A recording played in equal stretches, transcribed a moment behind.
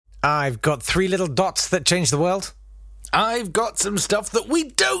I've got 3 little dots that change the world. I've got some stuff that we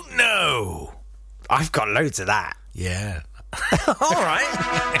don't know. I've got loads of that. Yeah. All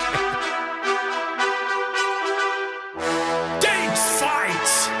right.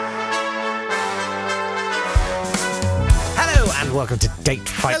 And welcome to Date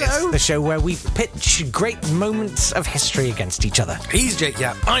Fighters, Hello. the show where we pitch great moments of history against each other. He's Jake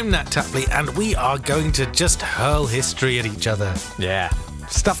Yapp, I'm Natt Tapley, and we are going to just hurl history at each other. Yeah.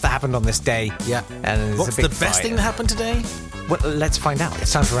 Stuff that happened on this day. Yeah. And what's the best thing that happened today? Well, let's find out.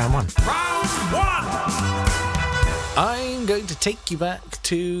 It's time for round 1. Round 1! I'm going to take you back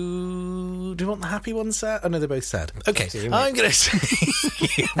to... Do you want the happy ones sad? Oh, no, they're both sad. Okay, I'm going to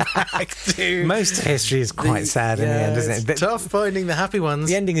take you back to... Most of history is quite sad in the end, isn't it? It's tough finding the happy ones.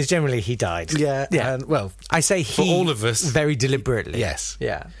 The ending is generally he died. Yeah. And, well, I say he... For all of us. Very deliberately. Yes.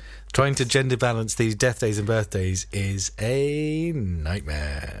 Yeah. Trying to gender balance these death days and birthdays is a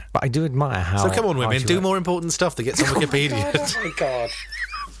nightmare. But I do admire how... So come on, women, do more important stuff that gets on Wikipedia. Oh, my God.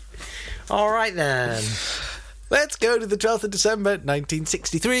 All right, then. Let's go to the 12th of December,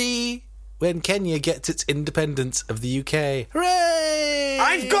 1963, when Kenya gets its independence of the UK. Hooray!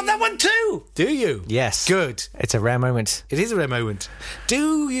 I've got that one too! Do you? Yes. Good. It's a rare moment. It is a rare moment.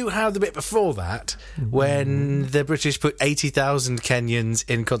 Do you have the bit before that, when the British put 80,000 Kenyans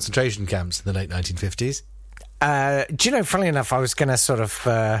in concentration camps in the late 1950s? Do you know, funnily enough, I was going to sort of...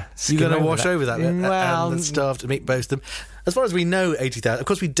 You're going to wash over that bit well, and starve to make both of them. As far as we know, 80,000. Of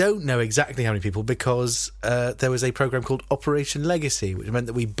course, we don't know exactly how many people because there was a programme called Operation Legacy, which meant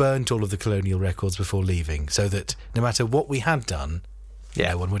that we burnt all of the colonial records before leaving, so that no matter what we had done,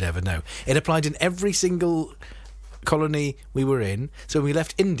 no one would ever know. It applied in every single colony we were in. So when we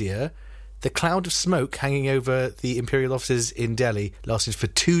left India, the cloud of smoke hanging over the imperial offices in Delhi lasted for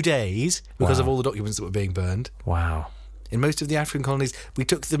 2 days because of all the documents that were being burned. Wow. In most of the African colonies, we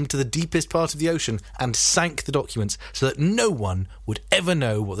took them to the deepest part of the ocean and sank the documents so that no one would ever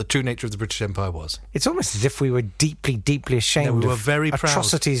know what the true nature of the British Empire was. It's almost as if we were deeply, deeply ashamed of very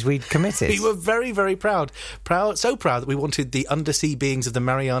atrocities we'd committed. We were very, very proud. So proud that we wanted the undersea beings of the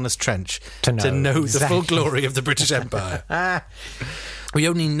Marianas Trench to know the full glory of the British Empire. We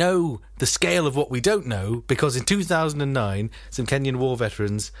only know the scale of what we don't know because in 2009, some Kenyan war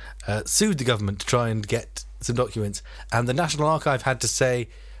veterans sued the government to try and get some documents, and the National Archive had to say,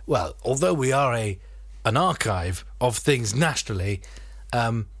 well, although we are an archive of things nationally,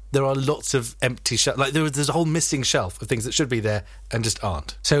 there are lots of empty shelves. Like there's a whole missing shelf of things that should be there and just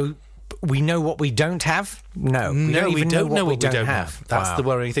aren't. So we know what we don't have? No. We don't know what we don't have. That's wow. the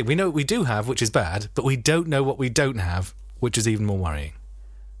worrying thing. We know what we do have, which is bad, but we don't know what we don't have, which is even more worrying.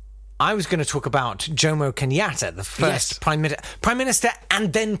 I was going to talk about Jomo Kenyatta, the first Prime Minister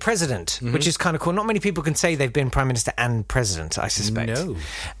and then President, which is kind of cool. Not many people can say they've been Prime Minister and President, I suspect. No.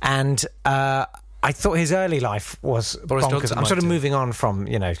 And I thought his early life was bonkers. I'm sort of moving on from,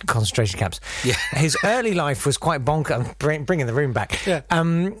 concentration camps. Yeah. His early life was quite bonkers. I'm bringing the room back. Yeah.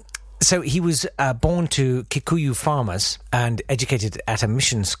 So he was born to Kikuyu farmers and educated at a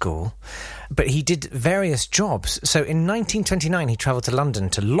mission school, but he did various jobs. So in 1929, he travelled to London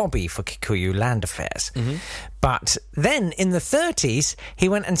to lobby for Kikuyu land affairs. But then in the 30s, he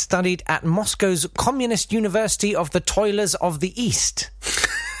went and studied at Moscow's Communist University of the Toilers of the East.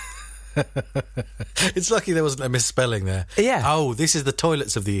 It's lucky there wasn't a misspelling there. Yeah. Oh, this is the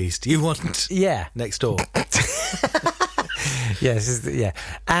toilets of the East. You want next door. Yes,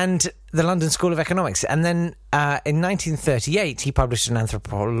 and the London School of Economics. And then in 1938, he published an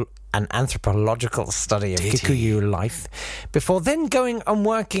anthropological study of Kikuyu life before then going and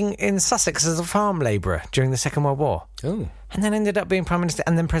working in Sussex as a farm labourer during the Second World War. Oh. And then ended up being Prime Minister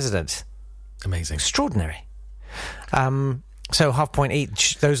and then President. Amazing. Extraordinary. So half point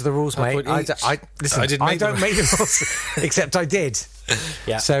each. Those are the rules, mate. I don't make the rules, except I did.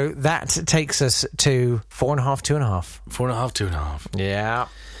 Yeah. So that takes us to 4.5, 2.5. 4.5, 2.5. Yeah.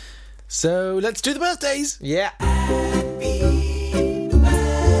 So let's do the birthdays. Yeah.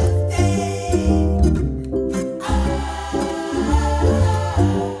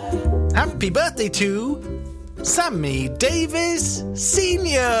 Happy birthday to Sammy Davis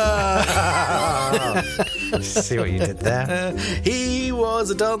Sr. See what you did there. He was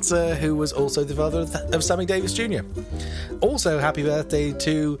a dancer who was also the father of Sammy Davis Jr. Also, happy birthday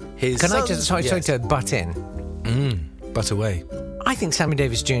to his Can sons. I just, sorry to butt in? Butt away. I think Sammy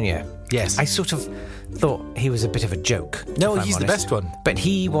Davis Jr. Yes. I sort of thought he was a bit of a joke. No, he's the best one. But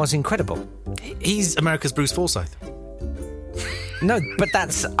he was incredible. He's America's Bruce Forsyth. No, but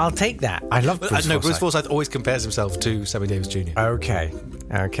I'll take that. I love Bruce Forsyth. No, Bruce Forsyth always compares himself to Sammy Davis Jr. Okay.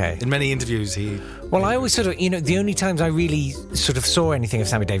 In many interviews, Well, I always sort of, the only times I really sort of saw anything of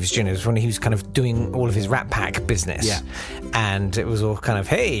Sammy Davis Jr. was when he was kind of doing all of his Rat Pack business. Yeah. And it was all kind of,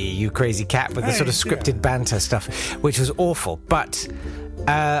 hey, you crazy cat, with the sort of scripted banter stuff, which was awful. But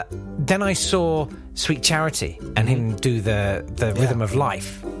then I saw Sweet Charity and him do the Rhythm of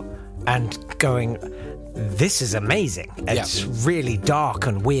Life and going... This is amazing. It's really dark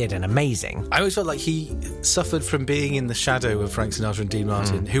and weird and amazing. I always felt like he suffered from being in the shadow of Frank Sinatra and Dean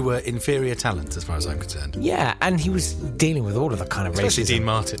Martin, who were inferior talents as far as I'm concerned. Yeah, and he was dealing with all of the kind of Especially racism. Dean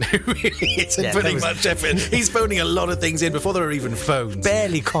Martin, who really isn't putting much effort. He's phoning a lot of things in before there are even phones.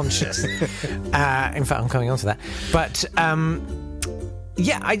 Barely conscious. In fact, I'm coming on to that. But... I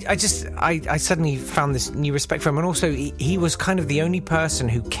suddenly found this new respect for him. And also, he was kind of the only person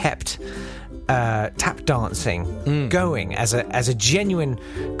who kept... tap dancing going as a genuine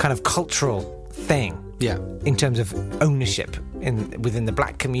kind of cultural thing. Yeah. In terms of ownership within the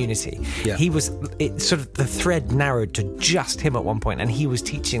black community. Yeah. The thread narrowed to just him at one point, and he was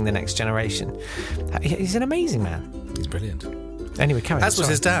teaching the next generation. He's an amazing man. He's brilliant. Anyway, carry on. As was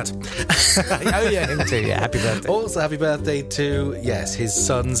his dad. Oh, yeah, him too. Yeah, happy birthday. Also, happy birthday to, his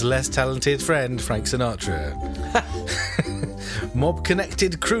son's less talented friend, Frank Sinatra.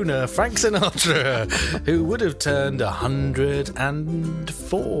 Mob-connected crooner Frank Sinatra, who would have turned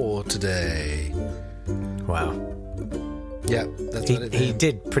 104 today. Wow. Yeah, that's what it is. He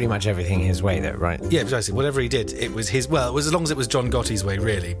did pretty much everything his way, though, right? Yeah, precisely. Whatever he did, it was his... Well, it was as long as it was John Gotti's way,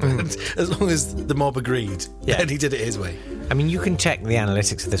 really. But as long as the mob agreed, then he did it his way. I mean, you can check the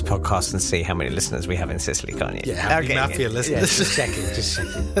analytics of this podcast and see how many listeners we have in Sicily, can't you? Yeah, happy mafia listeners. Yeah, just checking.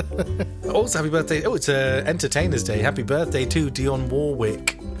 Also, happy birthday... Oh, it's Entertainers' Day. Happy birthday to Dionne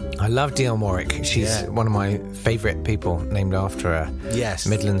Warwick. I love Dionne Warwick. She's one of my favourite people named after a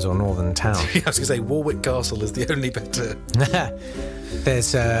Midlands or Northern town. I was going to say Warwick Castle is the only better.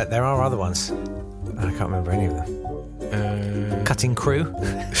 There are other ones. I can't remember any of them. Cutting Crew.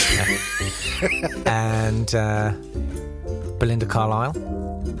 And Belinda Carlisle.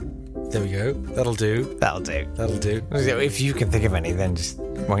 There we go. That'll do. If you can think of any, then just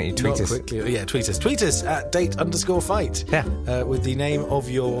why don't you tweet us? Quickly. Yeah, tweet us. Tweet us at @date_fight. Yeah. With the name of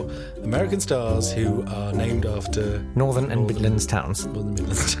your American stars who are named after Northern and Midlands towns. Northern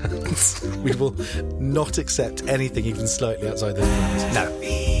Midlands towns. We will not accept anything even slightly outside those bounds. No.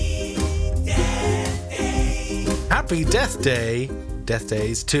 Happy Death Day. Death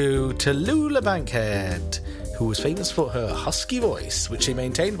Days to Tallulah Bankhead, who was famous for her husky voice, which she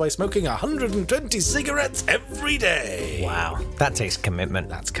maintained by smoking 120 cigarettes every day. Wow, that takes commitment.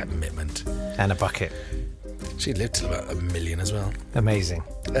 That's commitment. And a bucket. She lived till about 1 million as well. Amazing.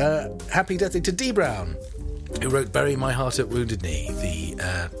 Happy Death Day to Dee Brown, who wrote Bury My Heart at Wounded Knee, the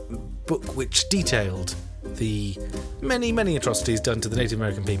book which detailed the many, many atrocities done to the Native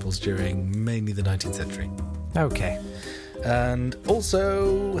American peoples during mainly the 19th century. Okay. And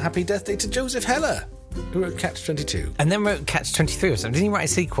also, happy Death Day to Joseph Heller, who wrote Catch-22. And then wrote Catch-23 or something. Didn't he write a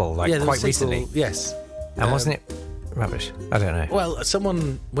sequel, quite recently? Yes. And wasn't it rubbish? I don't know. Well,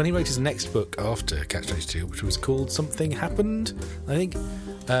 someone, when he wrote his next book after Catch-22, which was called Something Happened, I think.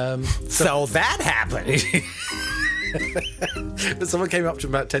 So that happened! But someone came up to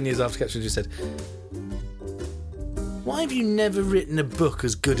him about 10 years after Catch-22 and said, why have you never written a book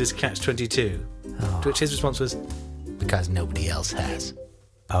as good as Catch-22? Oh. To which his response was, because nobody else has.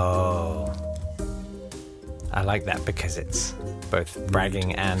 Oh. I like that because it's both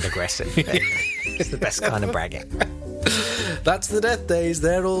bragging and aggressive. It's the best kind of bragging. That's the Death Days.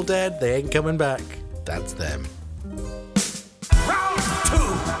 They're all dead. They ain't coming back. That's them. Round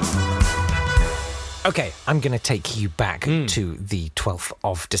 2. Okay, I'm going to take you back to the 12th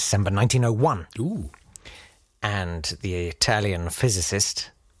of December 1901. Ooh. And the Italian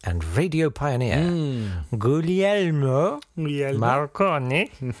physicist and radio pioneer Guglielmo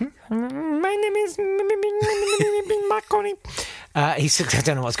Marconi. My name is Marconi. I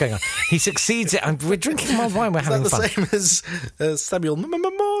don't know what's going on. He succeeds. We're drinking mulled wine. We're having fun. Is that the same as Samuel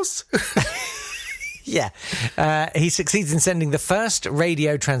Morse? Yeah. He succeeds in sending the first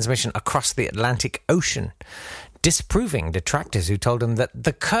radio transmission across the Atlantic Ocean, disproving detractors who told him that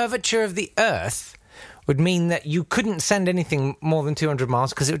the curvature of the Earth would mean that you couldn't send anything more than 200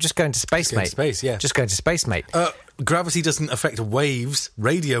 miles because it would just go into space, mate. Just go into space, mate. Gravity doesn't affect waves,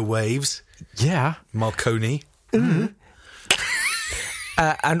 radio waves. Yeah. Marconi. Mm-hmm.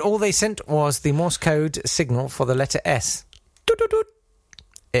 And all they sent was the Morse code signal for the letter S.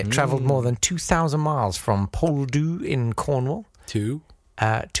 It travelled more than 2,000 miles from Poldhu in Cornwall to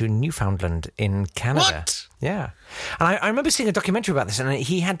to Newfoundland in Canada. What? Yeah. And I remember seeing a documentary about this, and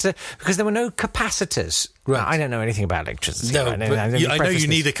he had to, because there were no capacitors. Right. I don't know anything about electricity. No, I know you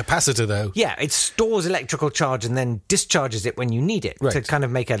need a capacitor, though. Yeah, it stores electrical charge and then discharges it when you need it to kind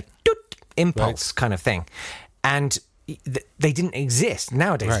of make a doot impulse kind of thing. And they didn't exist.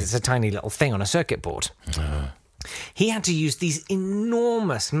 Nowadays, it's a tiny little thing on a circuit board. He had to use these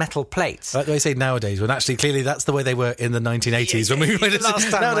enormous metal plates. Like they say nowadays, when actually clearly that's the way they were in the 1980s when we went to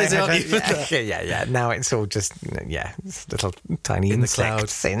last time. Nowadays, yeah. Now it's all just it's little tiny in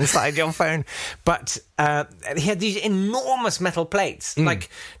insects inside your phone. But he had these enormous metal plates,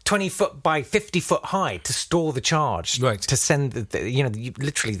 like 20 foot by 50 foot high, to store the charge. Right. To send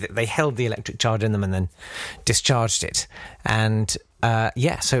literally they held the electric charge in them and then discharged it. And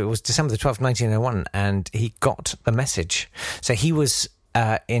so it was December the 12th, 1901, and he got the message. So he was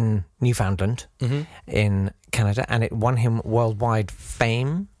in Newfoundland, in Canada, and it won him worldwide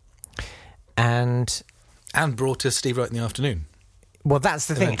fame. And brought us Steve Wright in the Afternoon. Well, that's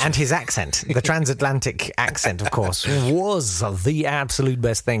the thing. And his accent, the transatlantic accent, of course, was the absolute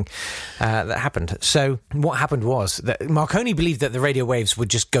best thing that happened. So what happened was that Marconi believed that the radio waves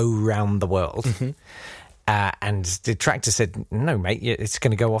would just go round the world. And the detractor said, no, mate, it's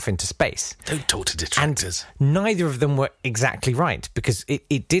going to go off into space. Don't talk to detractors. And neither of them were exactly right, because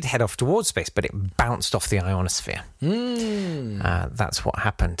it did head off towards space, but it bounced off the ionosphere. That's what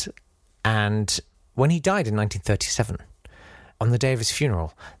happened. And when he died in 1937, on the day of his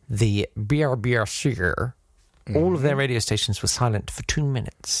funeral, the BBC, all of their radio stations were silent for 2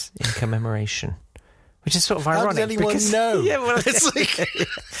 minutes in commemoration. Which is sort of ironic. How does anyone know? Yeah, well, it's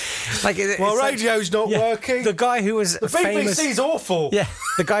radio's not working. The guy who was the BBC's awful. Yeah,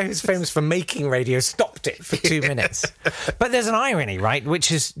 the guy who's famous for making radio stopped it for 2 minutes. But there's an irony, right?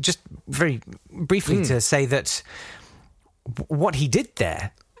 Which is just very briefly to say that what he did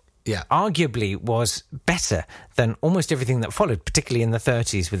there, arguably, was better than almost everything that followed, particularly in the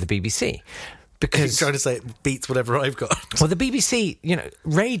 30s with the BBC. Because you're trying to say it beats whatever I've got. Well, the BBC,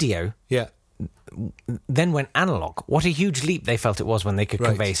 radio. Yeah. Then went analogue. What a huge leap they felt it was when they could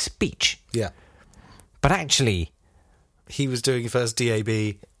convey speech. Yeah. But actually, he was doing first DAB.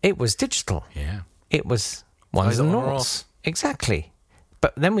 It was digital. Yeah. It was ones and noughts. Exactly.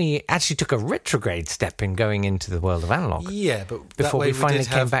 But then we actually took a retrograde step in going into the world of analogue. Yeah, but before we finally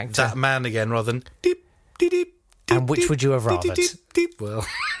came back to that man again rather than deep, deep, deep. And which would you have rathered? Well,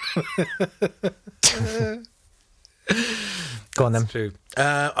 go on then. That's true.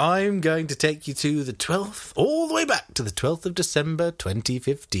 I'm going to take you to the 12th, all the way back to the 12th of December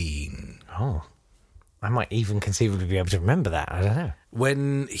 2015. Oh, I might even conceivably be able to remember that. I don't know.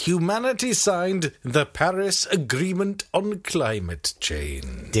 When humanity signed the Paris Agreement on Climate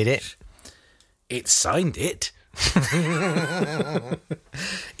Change. Did it? It signed it.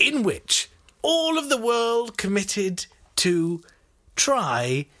 In which all of the world committed to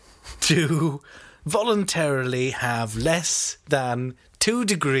try to voluntarily have less than 2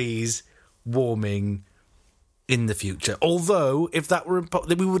 degrees warming in the future. Although, if that were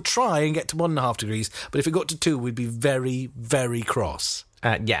we would try and get to 1.5 degrees, but if it got to 2, we'd be very, very cross.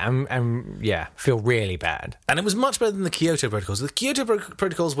 Feel really bad. And it was much better than the Kyoto Protocols. The Kyoto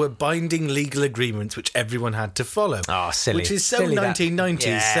Protocols were binding legal agreements which everyone had to follow. Oh, silly. Which is so silly 1990s.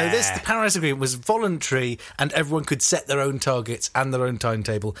 Yeah. So the Paris Agreement was voluntary and everyone could set their own targets and their own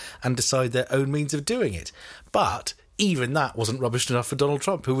timetable and decide their own means of doing it. But even that wasn't rubbish enough for Donald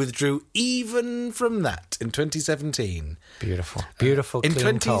Trump, who withdrew even from that in 2017. Beautiful. Beautiful,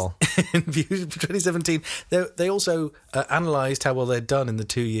 clean coal. In 2017, they also analysed how well they'd done in the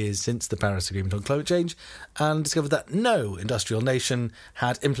 2 years since the Paris Agreement on climate change and discovered that no industrial nation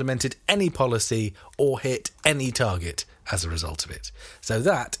had implemented any policy or hit any target as a result of it. So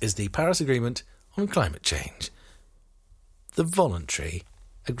that is the Paris Agreement on climate change. The voluntary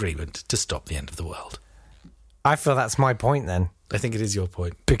agreement to stop the end of the world. I feel that's my point then. I think it is your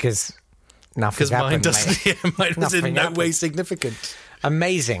point. Because nothing happened, mine was in no way significant.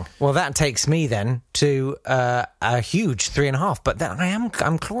 Amazing. Well, that takes me then to a huge 3.5. But then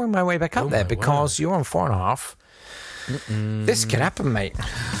I'm clawing my way back up there because you're on 4.5. This could happen, mate.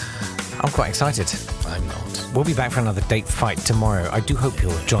 I'm quite excited. I'm not. We'll be back for another date fight tomorrow. I do hope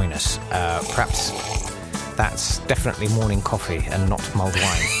you'll join us. Perhaps that's definitely morning coffee and not mulled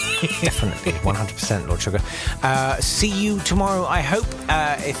wine. Definitely, 100% Lord Sugar. See you tomorrow, I hope.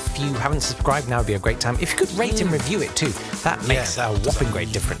 If you haven't subscribed, now would be a great time. If you could rate and review it too, that makes a whopping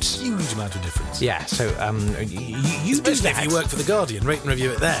great difference. Huge amount of difference. Yeah, so you especially do that. If you work for The Guardian, rate and review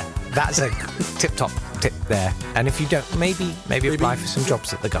it there. That's a tip-top tip there. And if you don't, maybe apply for some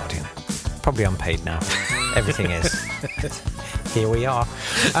jobs at The Guardian. Probably unpaid now. Everything is. Here we are.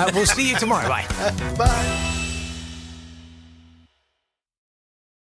 We'll see you tomorrow. Bye. Bye.